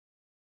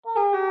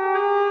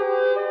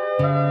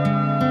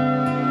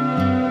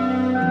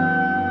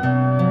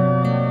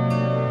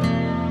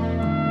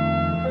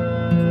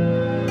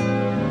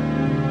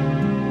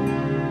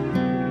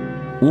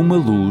Uma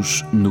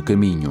Luz no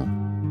Caminho.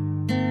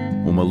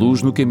 Uma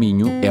Luz no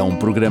Caminho é um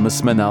programa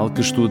semanal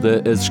que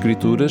estuda as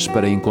Escrituras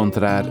para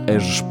encontrar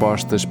as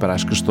respostas para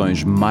as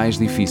questões mais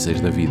difíceis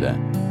da vida.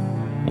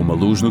 Uma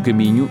Luz no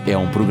Caminho é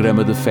um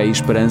programa de fé e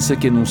esperança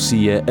que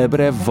anuncia a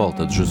breve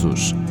volta de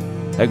Jesus.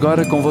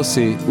 Agora com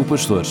você, o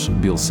pastor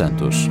Bill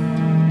Santos.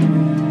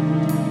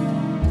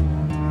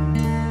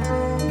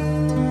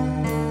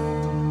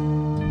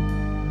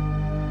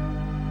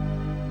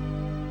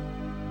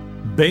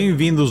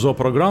 Bem-vindos ao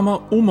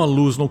programa Uma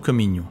Luz no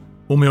Caminho.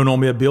 O meu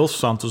nome é Bill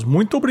Santos.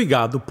 Muito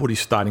obrigado por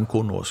estarem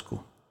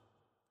conosco.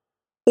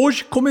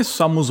 Hoje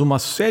começamos uma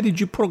série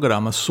de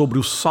programas sobre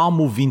o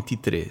Salmo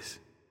 23.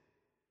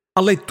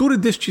 A leitura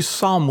deste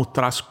salmo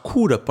traz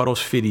cura para os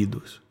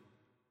feridos,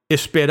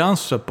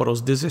 esperança para os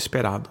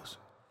desesperados,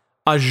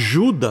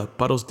 ajuda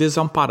para os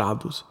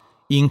desamparados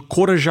e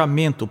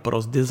encorajamento para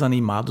os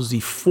desanimados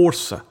e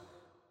força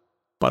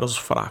para os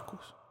fracos.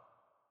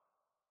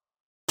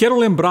 Quero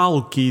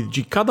lembrá-lo que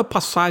de cada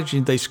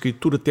passagem da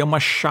Escritura tem uma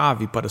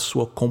chave para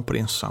sua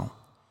compreensão.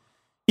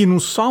 E no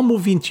Salmo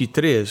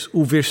 23,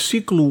 o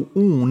versículo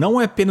 1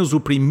 não é apenas o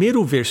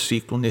primeiro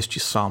versículo neste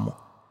salmo,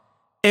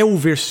 é o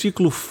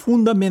versículo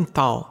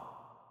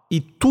fundamental.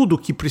 E tudo o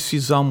que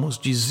precisamos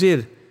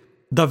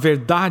dizer da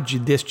verdade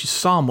deste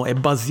salmo é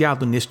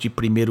baseado neste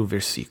primeiro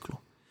versículo.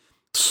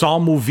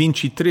 Salmo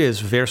 23,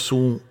 verso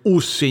 1: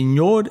 O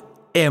Senhor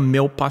é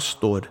meu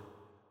pastor,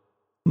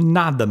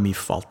 nada me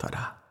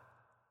faltará.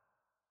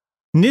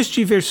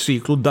 Neste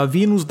versículo,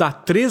 Davi nos dá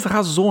 3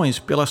 razões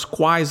pelas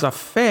quais a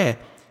fé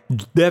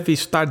deve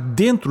estar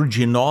dentro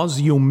de nós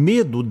e o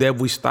medo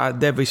deve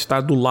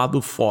estar do lado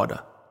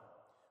fora.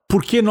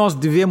 Por que nós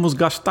devemos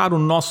gastar o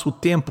nosso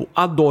tempo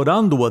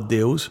adorando a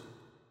Deus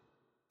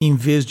em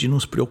vez de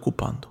nos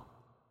preocupando?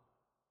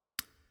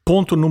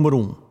 Ponto número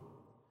 1.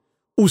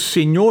 O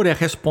Senhor é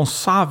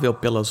responsável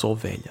pelas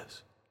ovelhas.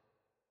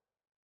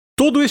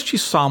 Todo este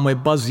salmo é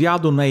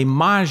baseado na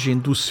imagem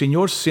do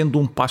Senhor sendo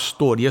um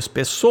pastor e as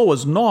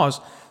pessoas,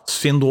 nós,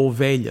 sendo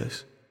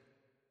ovelhas.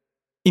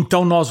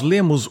 Então nós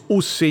lemos: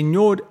 o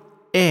Senhor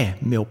é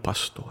meu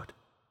pastor.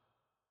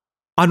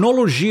 A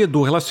analogia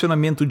do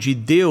relacionamento de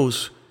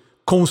Deus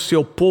com o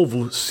seu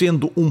povo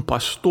sendo um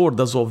pastor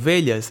das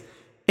ovelhas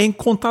é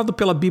encontrado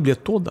pela Bíblia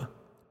toda.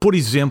 Por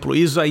exemplo,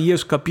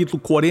 Isaías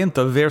capítulo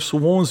 40, verso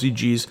 11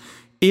 diz: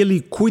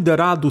 Ele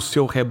cuidará do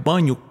seu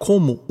rebanho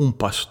como um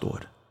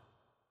pastor.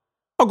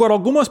 Agora,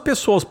 algumas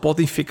pessoas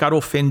podem ficar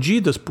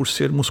ofendidas por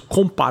sermos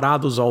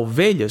comparados a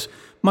ovelhas,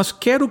 mas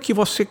quero que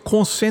você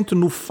concentre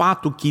no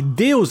fato que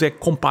Deus é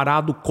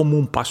comparado como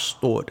um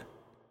pastor.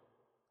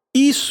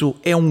 Isso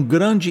é um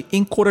grande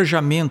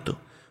encorajamento,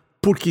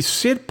 porque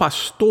ser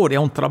pastor é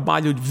um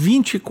trabalho de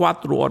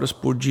 24 horas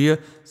por dia,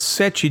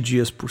 7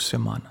 dias por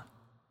semana.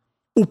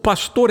 O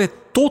pastor é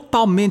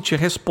totalmente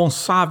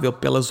responsável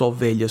pelas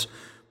ovelhas,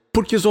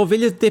 porque as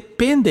ovelhas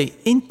dependem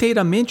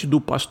inteiramente do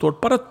pastor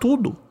para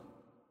tudo.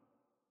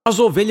 As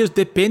ovelhas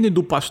dependem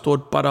do pastor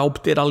para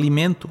obter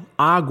alimento,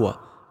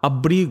 água,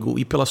 abrigo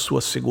e pela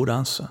sua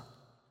segurança.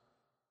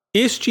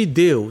 Este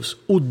Deus,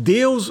 o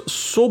Deus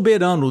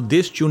soberano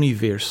deste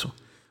universo,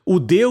 o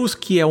Deus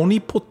que é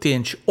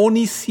onipotente,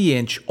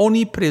 onisciente,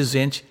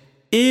 onipresente,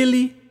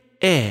 Ele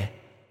é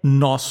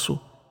nosso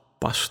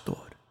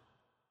pastor.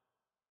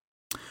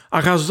 A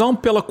razão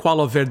pela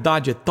qual a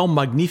verdade é tão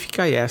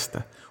magnífica é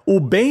esta: o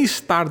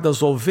bem-estar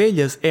das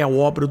ovelhas é a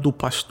obra do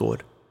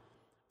pastor.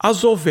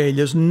 As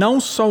ovelhas não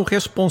são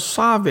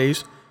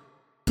responsáveis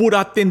por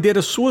atender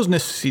às suas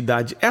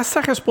necessidades. Essa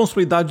é a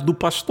responsabilidade do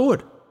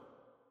pastor.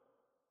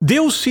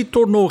 Deus se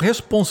tornou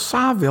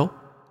responsável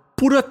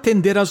por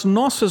atender às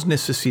nossas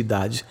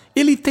necessidades.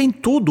 Ele tem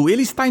tudo,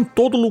 Ele está em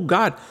todo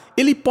lugar.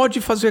 Ele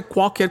pode fazer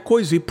qualquer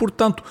coisa e,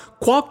 portanto,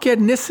 qualquer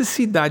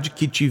necessidade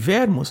que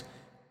tivermos,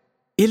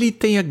 Ele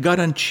tem a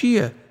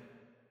garantia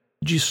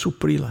de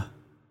supri-la.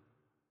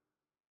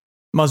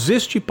 Mas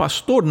este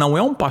pastor não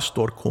é um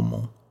pastor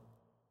comum.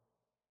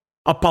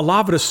 A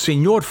palavra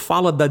Senhor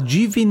fala da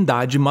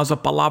divindade, mas a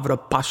palavra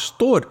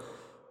pastor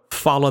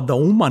fala da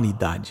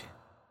humanidade.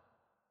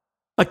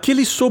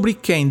 Aquele sobre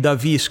quem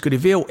Davi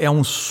escreveu é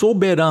um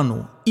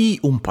soberano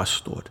e um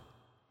pastor.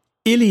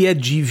 Ele é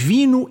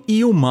divino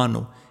e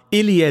humano.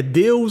 Ele é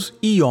Deus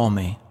e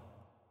homem.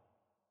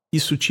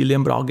 Isso te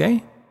lembra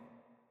alguém?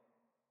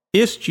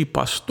 Este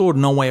pastor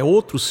não é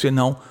outro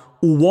senão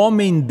o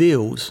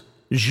homem-Deus,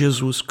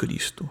 Jesus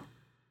Cristo.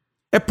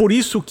 É por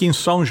isso que em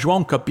São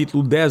João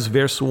capítulo 10,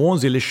 verso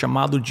 11, ele é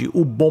chamado de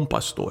o bom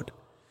pastor.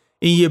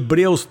 Em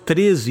Hebreus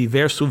 13,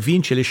 verso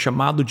 20, ele é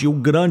chamado de o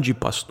grande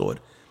pastor.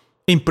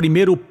 Em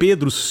 1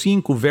 Pedro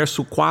 5,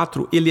 verso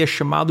 4, ele é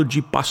chamado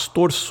de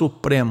pastor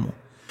supremo.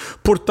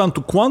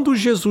 Portanto, quando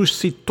Jesus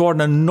se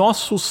torna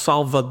nosso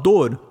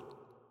Salvador,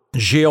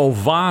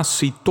 Jeová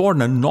se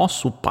torna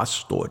nosso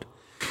pastor.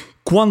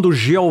 Quando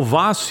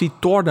Jeová se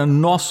torna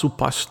nosso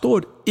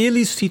pastor,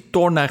 ele se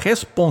torna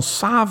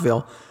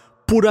responsável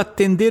por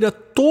atender a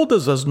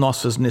todas as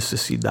nossas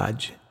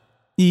necessidades.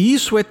 E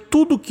isso é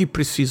tudo o que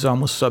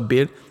precisamos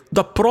saber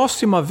da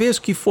próxima vez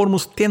que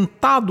formos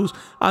tentados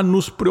a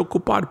nos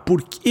preocupar,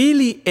 porque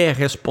Ele é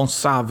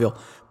responsável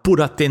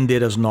por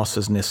atender às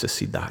nossas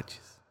necessidades.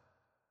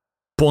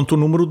 Ponto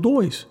número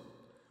 2.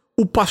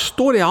 O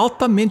pastor é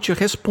altamente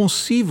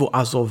responsivo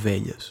às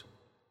ovelhas.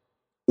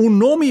 O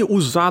nome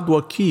usado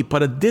aqui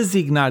para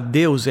designar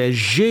Deus é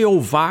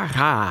Jeová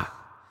Ra,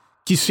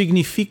 que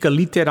significa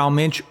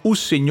literalmente o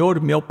Senhor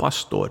meu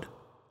pastor.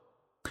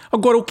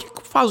 Agora, o que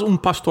um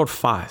pastor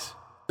faz?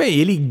 Bem,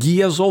 ele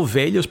guia as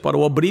ovelhas para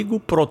o abrigo,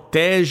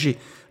 protege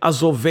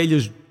as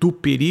ovelhas do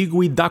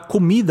perigo e dá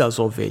comida às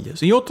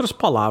ovelhas. Em outras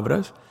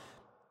palavras,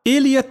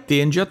 ele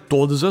atende a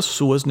todas as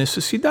suas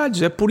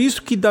necessidades. É por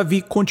isso que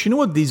Davi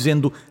continua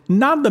dizendo,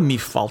 nada me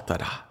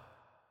faltará.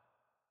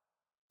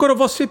 Agora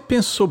você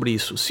pensa sobre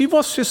isso. Se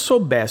você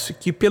soubesse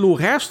que pelo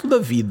resto da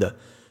vida,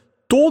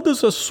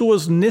 todas as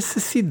suas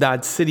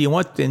necessidades seriam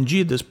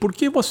atendidas, por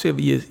que você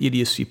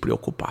iria se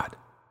preocupar?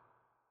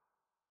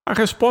 A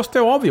resposta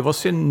é óbvia,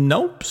 você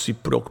não se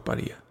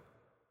preocuparia.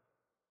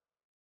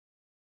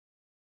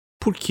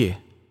 Por quê?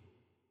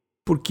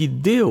 Porque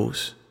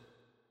Deus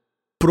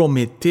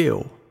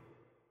prometeu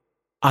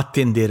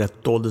atender a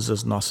todas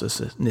as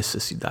nossas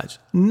necessidades.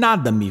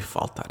 Nada me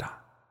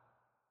faltará.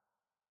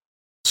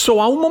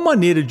 Só há uma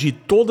maneira de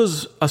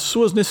todas as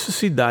suas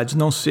necessidades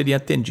não serem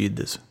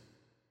atendidas.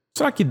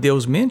 Será que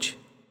Deus mente?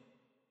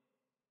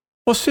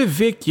 Você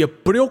vê que a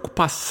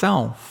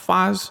preocupação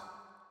faz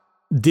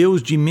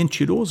Deus de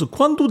mentiroso?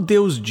 Quando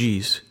Deus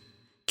diz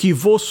que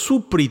vou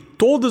suprir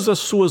todas as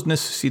suas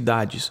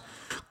necessidades,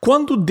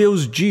 quando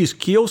Deus diz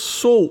que eu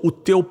sou o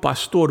teu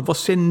pastor,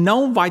 você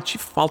não vai te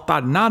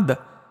faltar nada,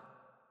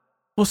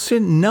 você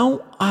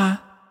não há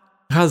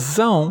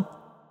razão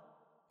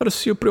para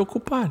se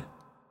preocupar.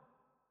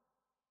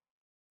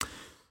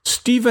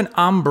 Stephen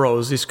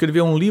Ambrose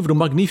escreveu um livro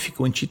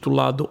magnífico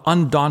intitulado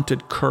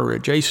Undaunted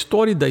Courage, a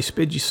história da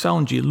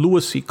expedição de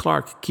Lewis C.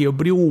 Clark que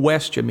abriu o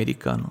oeste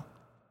americano.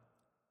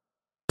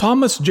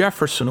 Thomas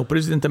Jefferson, o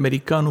presidente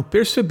americano,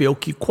 percebeu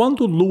que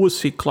quando Lewis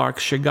C.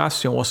 Clark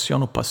chegasse ao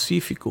Oceano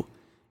Pacífico,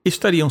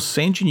 estariam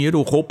sem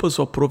dinheiro, roupas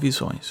ou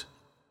provisões.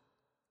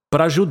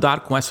 Para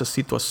ajudar com essa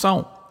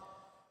situação,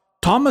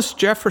 Thomas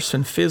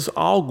Jefferson fez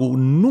algo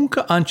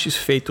nunca antes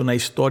feito na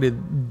história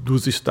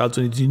dos Estados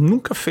Unidos e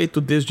nunca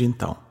feito desde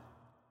então.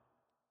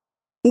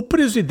 O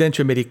presidente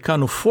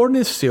americano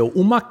forneceu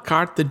uma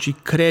carta de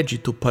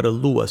crédito para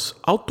Lewis,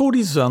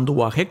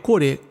 autorizando-o a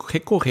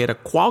recorrer a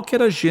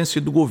qualquer agência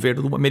do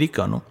governo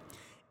americano,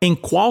 em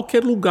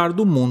qualquer lugar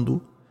do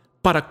mundo,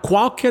 para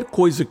qualquer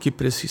coisa que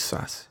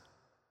precisasse.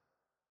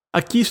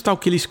 Aqui está o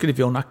que ele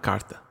escreveu na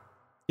carta.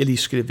 Ele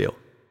escreveu: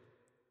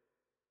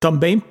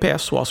 também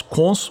peço aos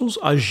cônsuls,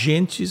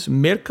 agentes,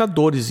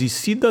 mercadores e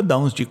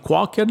cidadãos de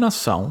qualquer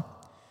nação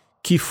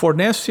que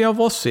fornecem a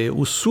você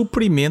os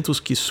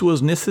suprimentos que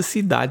suas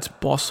necessidades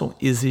possam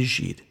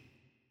exigir.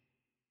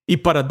 E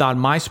para dar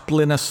mais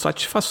plena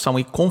satisfação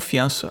e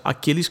confiança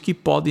àqueles que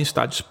podem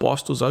estar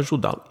dispostos a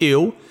ajudá-lo,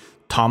 eu,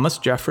 Thomas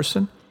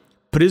Jefferson,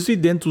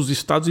 presidente dos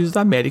Estados Unidos da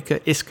América,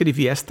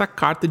 escrevi esta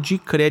carta de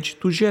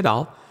crédito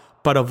geral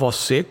para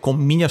você com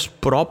minhas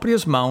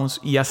próprias mãos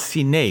e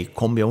assinei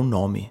com meu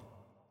nome.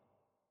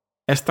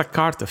 Esta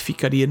carta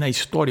ficaria na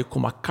história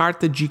como a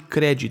carta de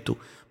crédito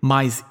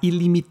mais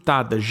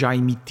ilimitada já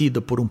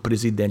emitida por um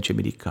presidente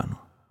americano.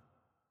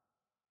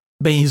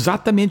 Bem,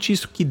 exatamente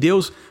isso que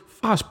Deus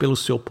faz pelo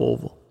seu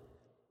povo.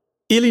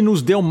 Ele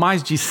nos deu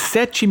mais de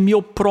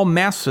 7.000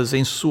 promessas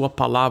em sua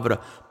palavra,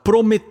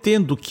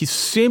 prometendo que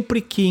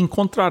sempre que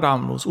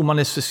encontrarmos uma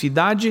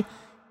necessidade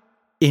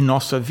em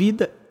nossa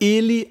vida,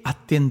 Ele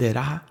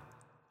atenderá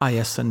a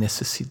essa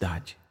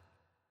necessidade.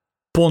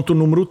 Ponto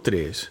número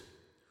 3.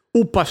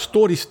 O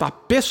pastor está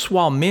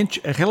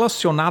pessoalmente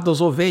relacionado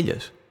às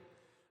ovelhas.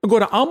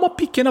 Agora, há uma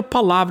pequena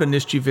palavra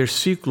neste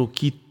versículo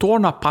que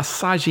torna a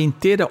passagem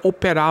inteira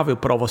operável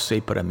para você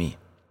e para mim.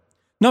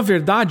 Na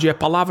verdade, é a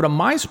palavra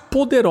mais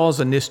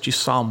poderosa neste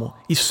salmo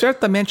e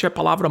certamente é a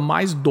palavra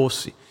mais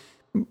doce.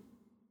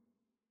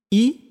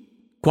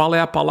 E qual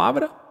é a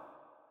palavra?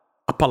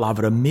 A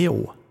palavra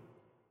meu.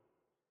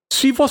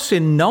 Se você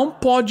não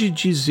pode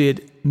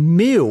dizer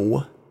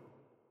meu,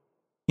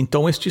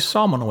 então este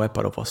salmo não é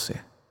para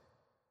você.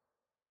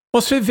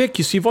 Você vê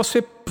que se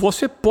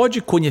você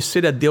pode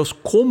conhecer a Deus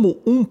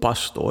como um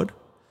pastor,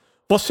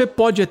 você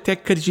pode até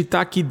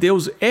acreditar que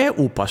Deus é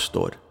o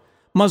pastor,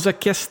 mas a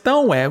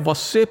questão é,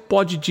 você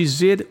pode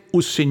dizer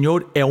o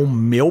Senhor é o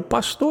meu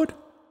pastor?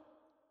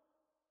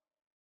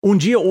 Um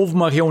dia houve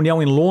uma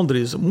reunião em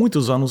Londres,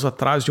 muitos anos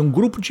atrás, e um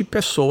grupo de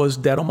pessoas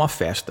deram uma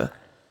festa.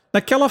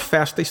 Naquela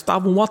festa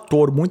estava um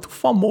ator muito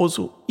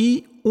famoso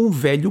e um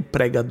velho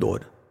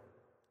pregador.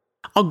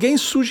 Alguém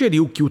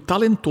sugeriu que o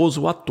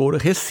talentoso ator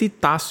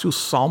recitasse o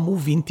Salmo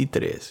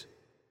 23.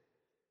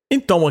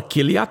 Então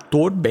aquele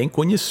ator bem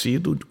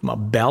conhecido, com uma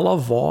bela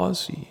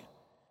voz e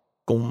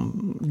com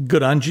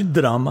grande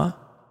drama,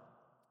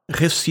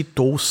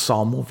 recitou o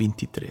Salmo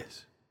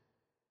 23.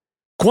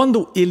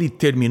 Quando ele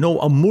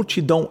terminou, a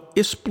multidão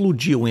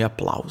explodiu em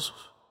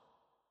aplausos.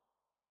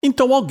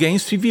 Então alguém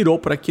se virou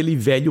para aquele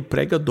velho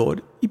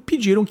pregador e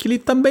pediram que ele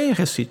também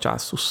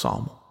recitasse o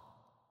salmo.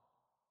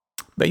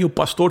 Bem, o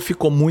pastor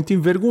ficou muito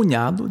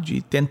envergonhado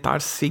de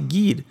tentar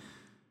seguir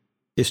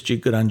este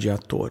grande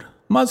ator,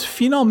 mas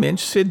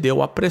finalmente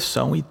cedeu à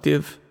pressão e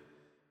teve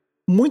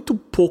muito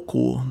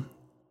pouco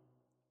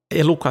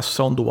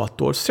eloquação do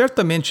ator,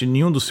 certamente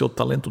nenhum do seu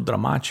talento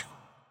dramático.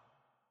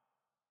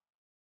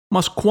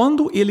 Mas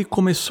quando ele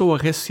começou a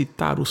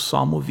recitar o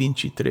Salmo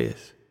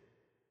 23,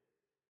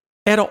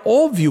 era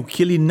óbvio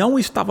que ele não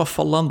estava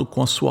falando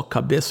com a sua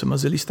cabeça,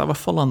 mas ele estava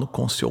falando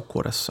com o seu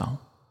coração.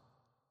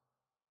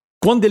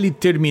 Quando ele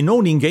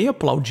terminou, ninguém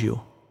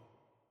aplaudiu.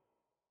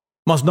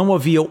 Mas não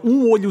havia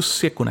um olho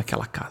seco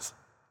naquela casa.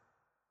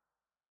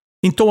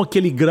 Então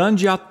aquele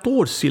grande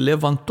ator se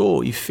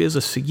levantou e fez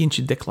a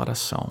seguinte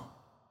declaração.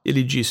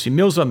 Ele disse: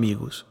 meus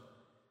amigos,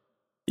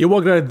 eu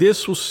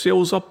agradeço os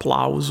seus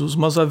aplausos,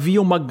 mas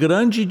havia uma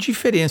grande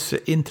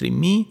diferença entre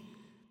mim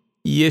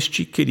e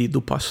este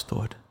querido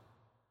pastor.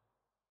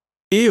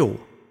 Eu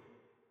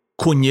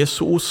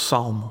conheço o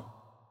Salmo.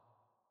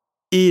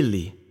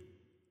 Ele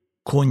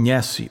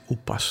conhece o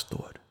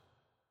pastor.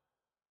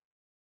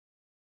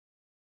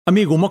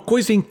 Amigo, uma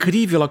coisa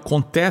incrível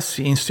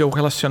acontece em seu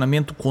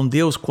relacionamento com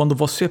Deus quando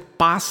você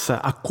passa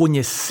a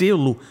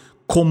conhecê-lo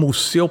como o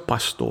seu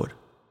pastor.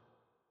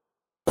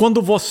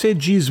 Quando você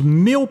diz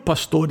meu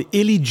pastor,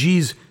 ele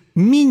diz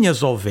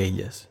minhas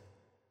ovelhas.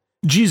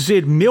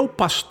 Dizer meu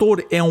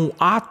pastor é um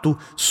ato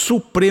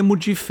supremo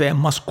de fé,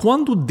 mas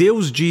quando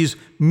Deus diz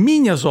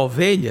minhas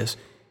ovelhas,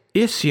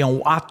 esse é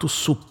um ato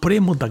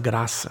supremo da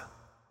graça.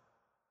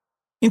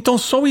 Então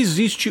só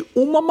existe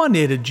uma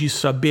maneira de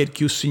saber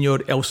que o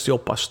Senhor é o seu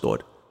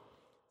pastor: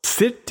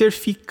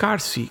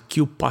 certificar-se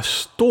que o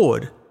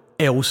pastor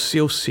é o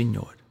seu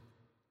Senhor.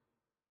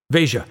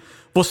 Veja,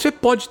 você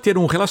pode ter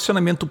um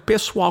relacionamento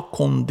pessoal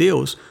com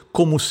Deus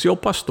como o seu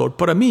pastor.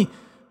 Para mim,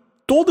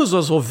 todas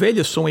as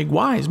ovelhas são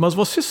iguais, mas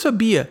você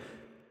sabia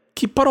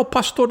que para o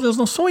pastor elas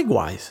não são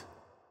iguais?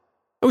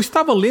 Eu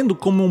estava lendo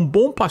como um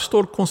bom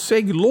pastor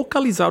consegue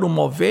localizar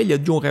uma ovelha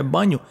de um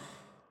rebanho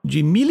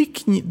de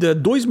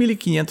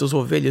 2.500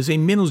 ovelhas em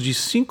menos de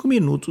 5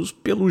 minutos,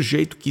 pelo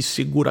jeito que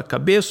segura a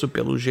cabeça,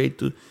 pelo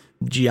jeito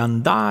de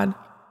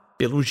andar,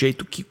 pelo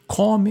jeito que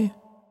come.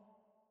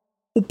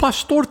 O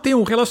pastor tem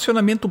um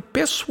relacionamento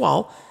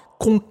pessoal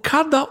com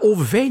cada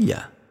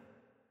ovelha.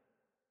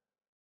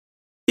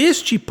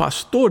 Este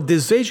pastor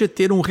deseja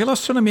ter um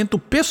relacionamento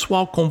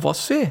pessoal com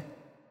você,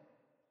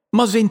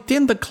 mas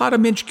entenda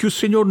claramente que o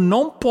Senhor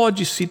não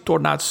pode se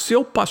tornar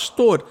seu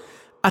pastor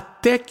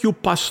até que o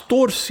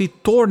pastor se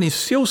torne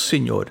seu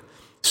Senhor.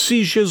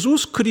 Se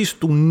Jesus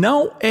Cristo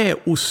não é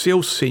o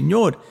seu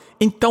Senhor,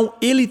 então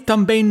ele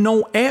também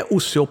não é o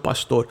seu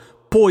pastor,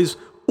 pois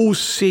o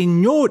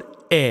Senhor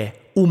é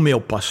o meu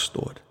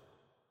pastor.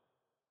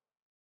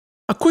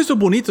 A coisa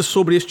bonita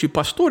sobre este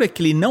pastor é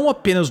que ele não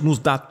apenas nos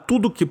dá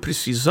tudo o que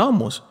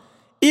precisamos,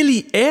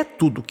 ele é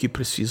tudo o que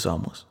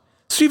precisamos.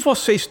 Se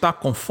você está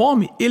com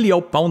fome, ele é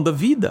o pão da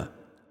vida.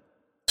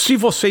 Se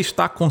você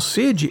está com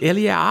sede,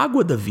 ele é a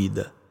água da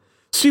vida.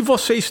 Se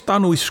você está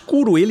no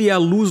escuro, ele é a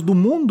luz do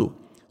mundo.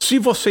 Se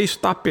você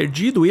está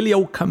perdido, ele é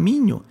o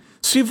caminho.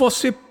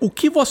 O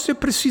que você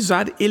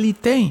precisar, ele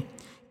tem.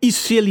 E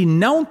se ele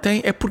não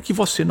tem, é porque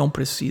você não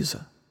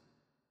precisa.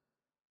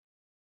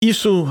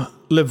 Isso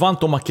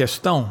levanta uma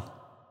questão.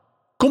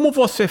 Como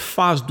você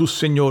faz do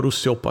Senhor o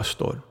seu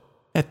pastor?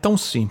 É tão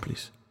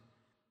simples.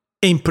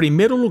 Em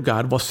primeiro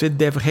lugar, você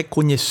deve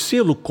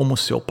reconhecê-lo como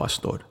seu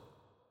pastor.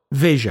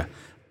 Veja,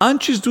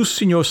 antes do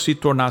Senhor se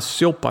tornar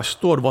seu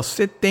pastor,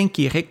 você tem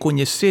que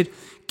reconhecer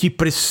que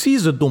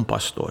precisa de um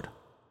pastor.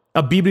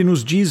 A Bíblia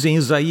nos diz em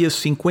Isaías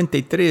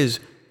 53,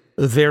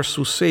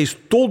 verso 6,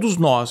 todos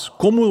nós,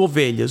 como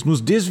ovelhas, nos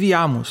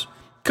desviamos.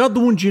 Cada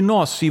um de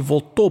nós se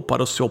voltou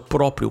para o seu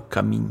próprio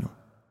caminho.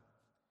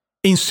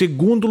 Em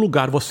segundo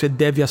lugar, você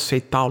deve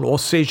aceitá-lo, ou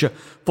seja,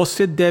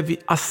 você deve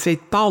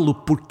aceitá-lo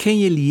por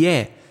quem ele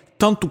é,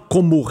 tanto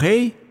como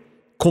rei,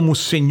 como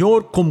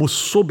Senhor, como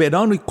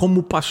soberano e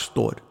como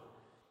pastor.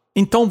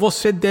 Então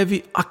você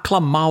deve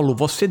aclamá-lo,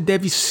 você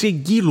deve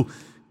segui-lo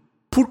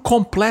por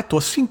completo,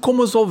 assim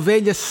como as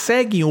ovelhas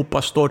seguem o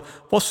pastor,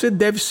 você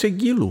deve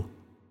segui-lo.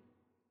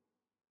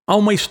 Há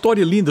uma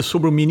história linda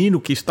sobre um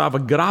menino que estava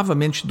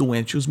gravemente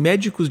doente. Os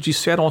médicos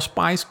disseram aos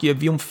pais que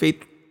haviam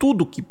feito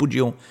tudo o que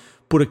podiam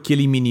por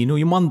aquele menino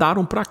e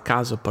mandaram para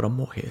casa para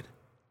morrer.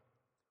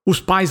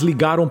 Os pais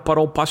ligaram para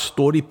o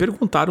pastor e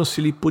perguntaram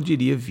se ele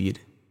poderia vir.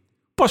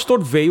 O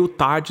pastor veio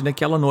tarde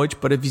naquela noite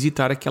para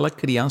visitar aquela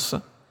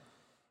criança.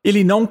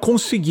 Ele não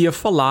conseguia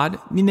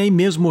falar e nem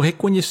mesmo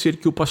reconhecer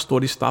que o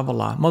pastor estava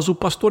lá, mas o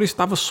pastor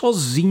estava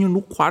sozinho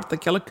no quarto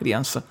daquela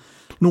criança,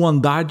 no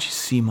andar de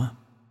cima.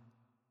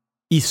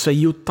 E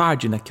saiu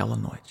tarde naquela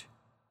noite.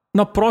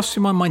 Na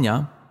próxima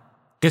manhã,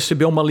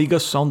 recebeu uma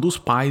ligação dos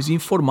pais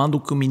informando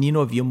que o menino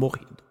havia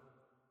morrido.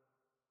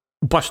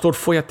 O pastor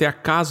foi até a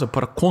casa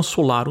para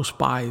consolar os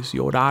pais e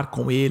orar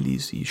com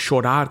eles e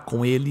chorar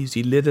com eles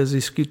e ler as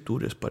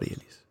escrituras para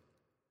eles.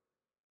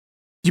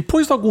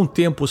 Depois de algum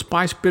tempo, os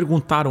pais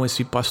perguntaram a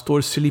esse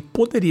pastor se ele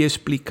poderia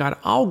explicar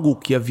algo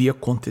que havia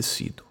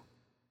acontecido.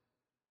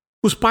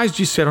 Os pais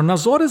disseram: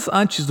 nas horas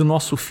antes do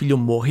nosso filho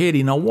morrer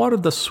e na hora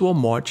da sua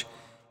morte,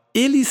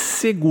 ele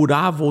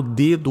segurava o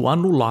dedo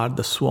anular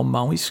da sua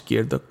mão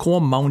esquerda com a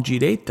mão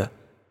direita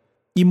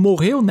e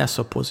morreu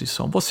nessa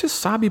posição. Você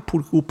sabe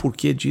o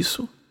porquê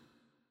disso?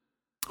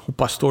 O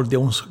pastor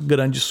deu um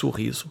grande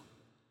sorriso.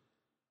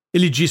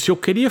 Ele disse: eu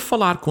queria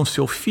falar com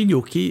seu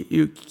filho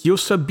que eu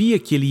sabia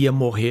que ele ia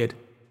morrer.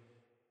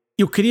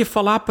 Eu queria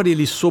falar para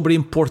ele sobre a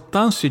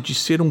importância de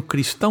ser um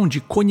cristão,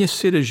 de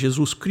conhecer a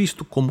Jesus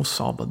Cristo como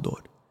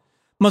Salvador.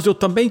 Mas eu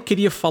também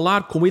queria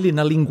falar com ele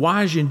na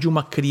linguagem de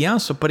uma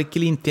criança para que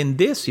ele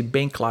entendesse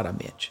bem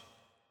claramente.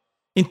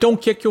 Então o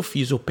que é que eu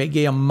fiz? Eu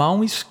peguei a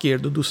mão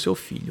esquerda do seu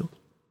filho,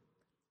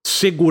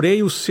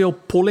 segurei o seu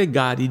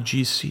polegar e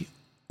disse: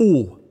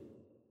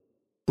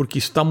 porque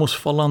estamos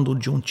falando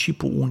de um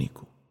tipo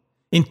único.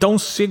 Então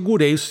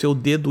segurei o seu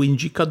dedo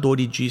indicador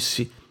e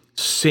disse: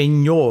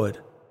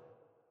 Senhor,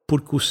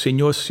 porque o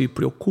Senhor se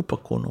preocupa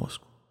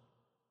conosco.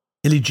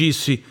 Ele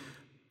disse: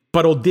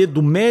 para o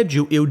dedo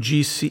médio eu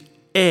disse: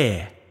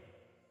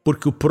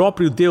 porque o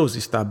próprio Deus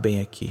está bem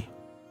aqui.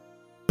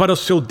 Para o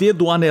seu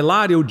dedo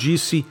anelar eu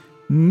disse: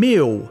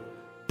 meu,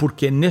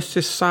 porque é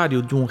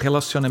necessário de um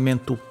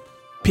relacionamento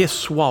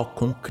pessoal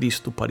com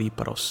Cristo para ir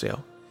para o céu.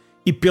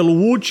 E pelo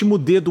último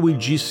dedo eu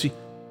disse: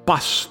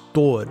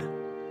 pastor,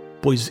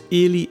 pois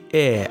ele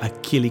é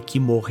aquele que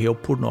morreu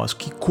por nós,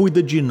 que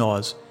cuida de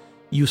nós,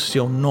 e o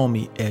seu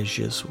nome é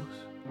Jesus.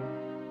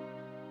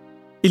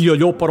 Ele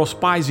olhou para os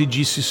pais e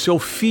disse: seu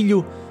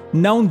filho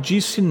não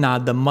disse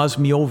nada, mas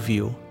me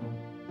ouviu.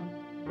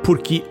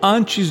 Porque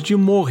antes de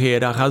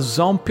morrer, a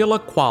razão pela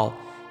qual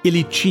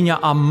ele tinha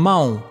a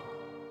mão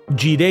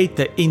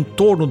direita em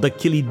torno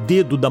daquele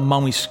dedo da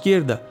mão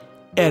esquerda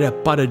era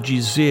para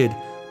dizer: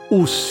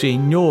 o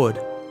Senhor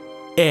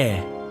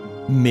é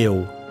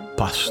meu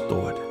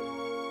pastor.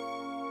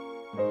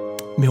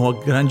 Meu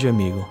grande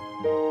amigo,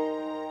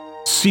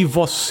 se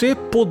você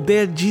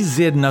puder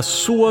dizer na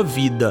sua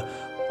vida: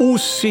 o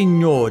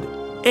Senhor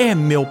é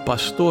meu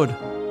pastor,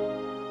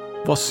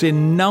 você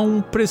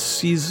não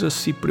precisa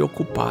se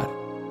preocupar,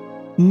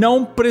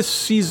 não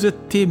precisa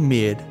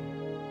temer,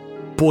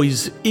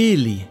 pois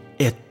Ele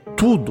é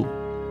tudo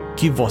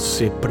que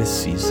você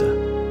precisa.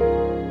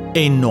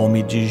 Em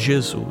nome de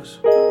Jesus.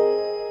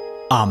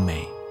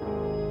 Amém.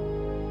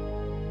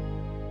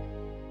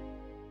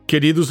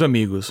 Queridos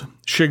amigos,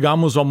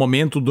 chegamos ao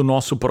momento do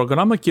nosso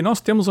programa que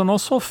nós temos a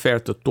nossa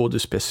oferta toda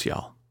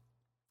especial.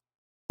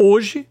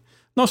 Hoje,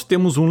 nós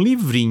temos um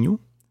livrinho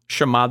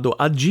chamado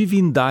A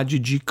Divindade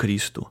de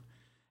Cristo.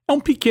 É um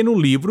pequeno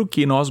livro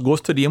que nós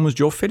gostaríamos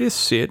de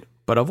oferecer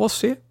para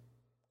você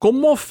como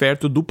uma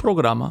oferta do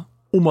programa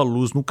Uma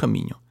Luz no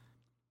Caminho.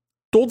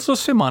 Todas as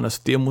semanas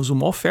temos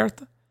uma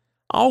oferta,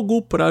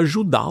 algo para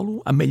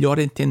ajudá-lo a melhor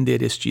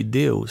entender este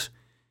Deus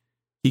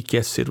que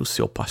quer ser o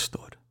seu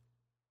pastor.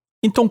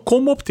 Então,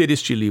 como obter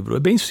este livro? É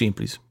bem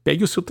simples.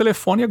 Pegue o seu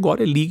telefone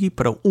agora e ligue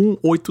para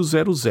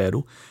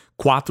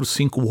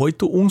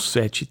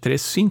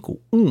 1-800-458-1735.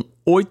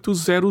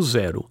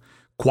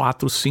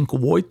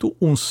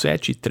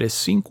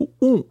 1-800-458-1735.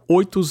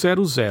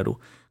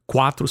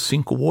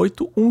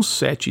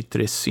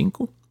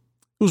 1-800-458-1735.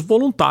 Os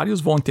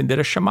voluntários vão atender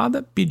a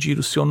chamada, pedir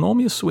o seu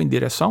nome e a sua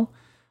endereção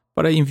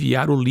para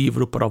enviar o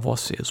livro para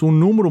vocês. O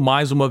número,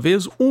 mais uma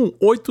vez,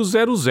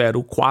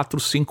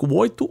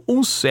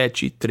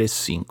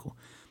 1-800-458-1735.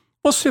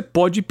 Você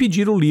pode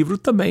pedir o livro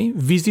também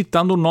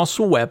visitando o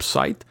nosso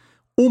website,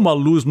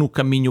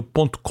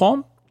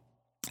 umaluznocaminho.com,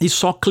 e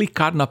só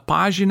clicar na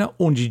página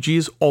onde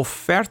diz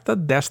Oferta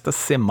desta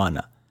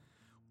Semana.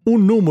 O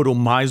número,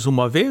 mais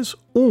uma vez,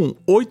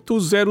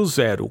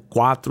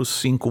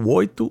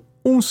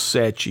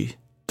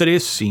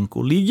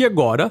 1-800-458-1735. Ligue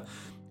agora.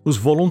 Os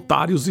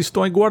voluntários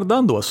estão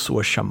aguardando a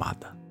sua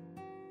chamada.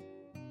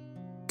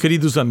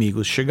 Queridos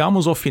amigos,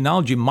 chegamos ao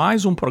final de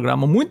mais um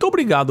programa. Muito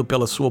obrigado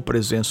pela sua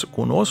presença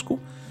conosco.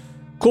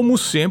 Como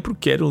sempre,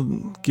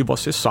 quero que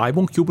vocês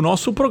saibam que o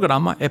nosso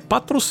programa é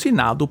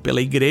patrocinado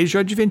pela Igreja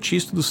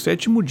Adventista do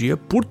Sétimo Dia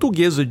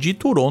Portuguesa de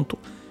Toronto,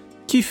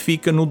 que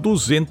fica no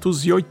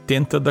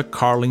 280 da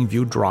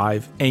Carlingview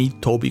Drive, em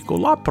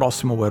Etobicoke, lá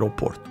próximo ao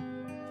aeroporto.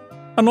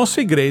 A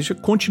nossa igreja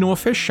continua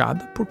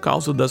fechada por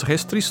causa das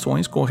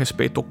restrições com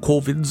respeito ao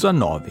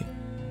Covid-19.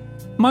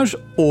 Mas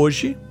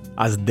hoje,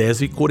 às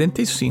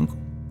 10h45,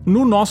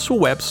 no nosso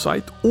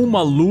website,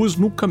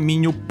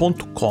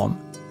 umaluznocaminho.com,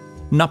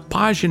 na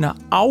página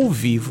ao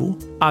vivo,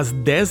 às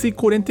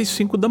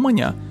 10h45 da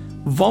manhã,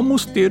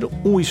 vamos ter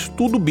um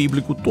estudo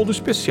bíblico todo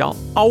especial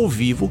ao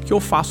vivo que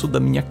eu faço da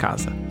minha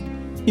casa.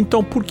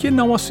 Então, por que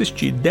não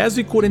assistir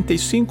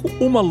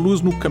 10h45,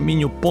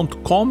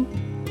 umaluznocaminho.com,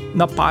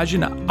 na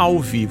página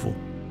ao vivo?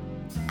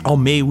 Ao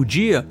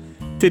meio-dia,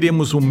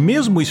 teremos o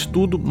mesmo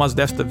estudo, mas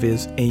desta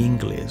vez em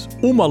inglês.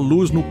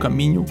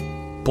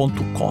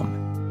 umaluznocaminho.com.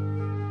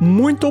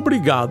 Muito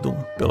obrigado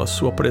pela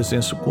sua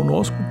presença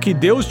conosco. Que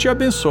Deus te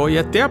abençoe e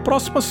até a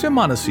próxima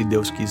semana, se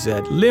Deus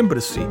quiser.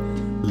 Lembre-se,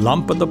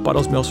 lâmpada para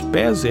os meus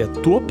pés é a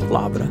tua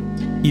palavra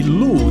e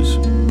luz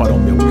para o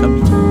meu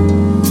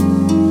caminho.